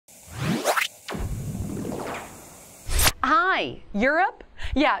Hi, Europe?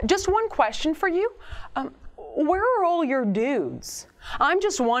 Yeah, just one question for you. Where are all your dudes? I'm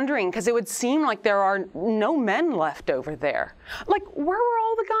just wondering, because it would seem like there are no men left over there. Like, where were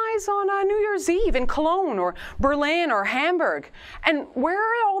all the guys on New Year's Eve in Cologne or Berlin or Hamburg? And where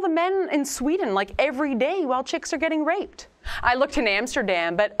are all the men in Sweden, like every day while chicks are getting raped? I looked in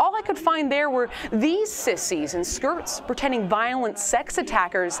Amsterdam, but all I could find there were these sissies in skirts pretending violent sex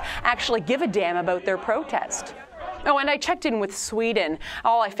attackers actually give a damn about their protest. Oh, and I checked in with Sweden.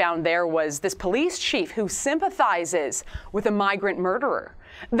 All I found there was this police chief who sympathizes with a migrant murderer.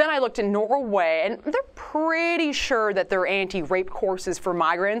 Then I looked in Norway, and they're pretty sure that their anti-rape courses for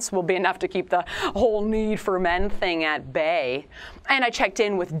migrants will be enough to keep the whole need for men thing at bay. And I checked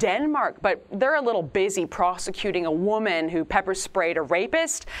in with Denmark, but they're a little busy prosecuting a woman who pepper sprayed a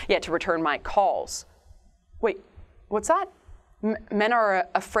rapist, yet to return my calls. Wait, what's that? Men are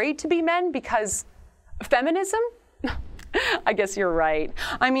afraid to be men because feminism? I guess you're right.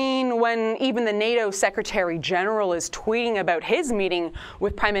 I mean, when even the NATO Secretary General is tweeting about his meeting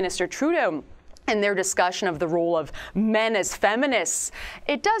with Prime Minister Trudeau and their discussion of the role of men as feminists,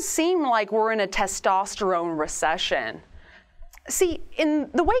 it does seem like we're in a testosterone recession. See, in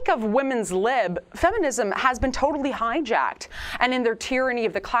the wake of women's lib, feminism has been totally hijacked, and in their tyranny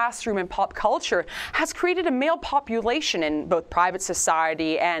of the classroom and pop culture, has created a male population in both private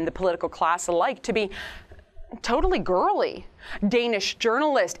society and the political class alike to be totally girly. Danish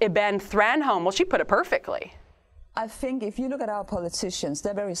journalist Iben Thranholm, well, she put it perfectly. I think if you look at our politicians,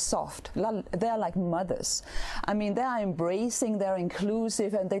 they're very soft. They're like mothers. I mean, they are embracing, they're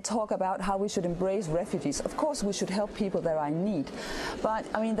inclusive, and they talk about how we should embrace refugees. Of course, we should help people that are in need. But,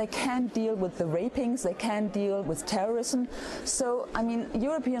 I mean, they can't deal with the rapings, they can't deal with terrorism. So, I mean,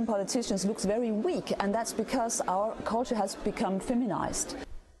 European politicians look very weak, and that's because our culture has become feminized.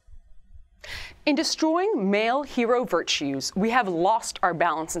 In destroying male hero virtues, we have lost our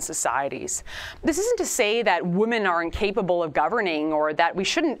balance in societies. This isn't to say that women are incapable of governing or that we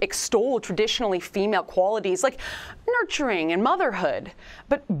shouldn't extol traditionally female qualities like nurturing and motherhood,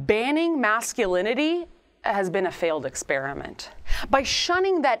 but banning masculinity has been a failed experiment. By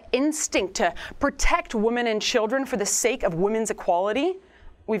shunning that instinct to protect women and children for the sake of women's equality,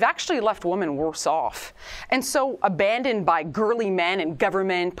 we've actually left women worse off. And so, abandoned by girly men in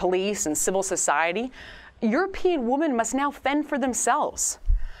government, police, and civil society, European women must now fend for themselves.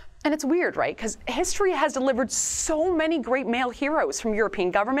 And it's weird, right? Because history has delivered so many great male heroes from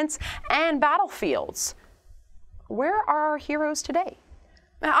European governments and battlefields. Where are our heroes today?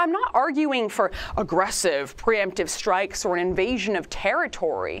 I'm not arguing for aggressive, preemptive strikes or an invasion of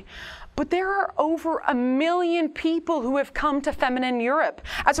territory. But there are over 1 million people who have come to feminine Europe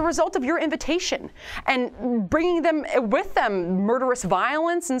as a result of your invitation and bringing them with them murderous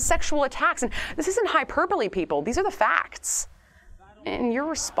violence and sexual attacks. And this isn't hyperbole, people. These are the facts. And your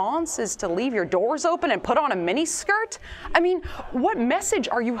response is to leave your doors open and put on a miniskirt? I mean, what message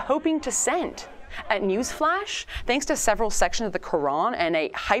are you hoping to send? At newsflash, thanks to several sections of the Quran and a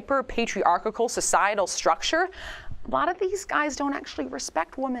hyper-patriarchal societal structure, a lot of these guys don't actually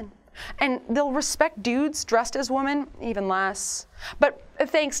respect women. And they'll respect dudes dressed as women even less. But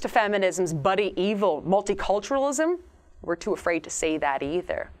thanks to feminism's buddy evil multiculturalism, we're too afraid to say that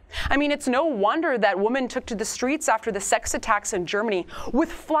either. I mean, it's no wonder that women took to the streets after the sex attacks in Germany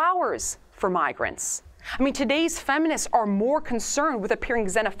with flowers for migrants. I mean, today's feminists are more concerned with appearing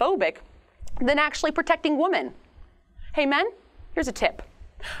xenophobic than actually protecting women. Hey men, here's a tip.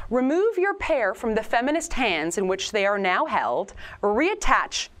 Remove your pair from the feminist hands in which they are now held,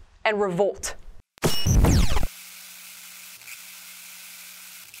 reattach, and revolt.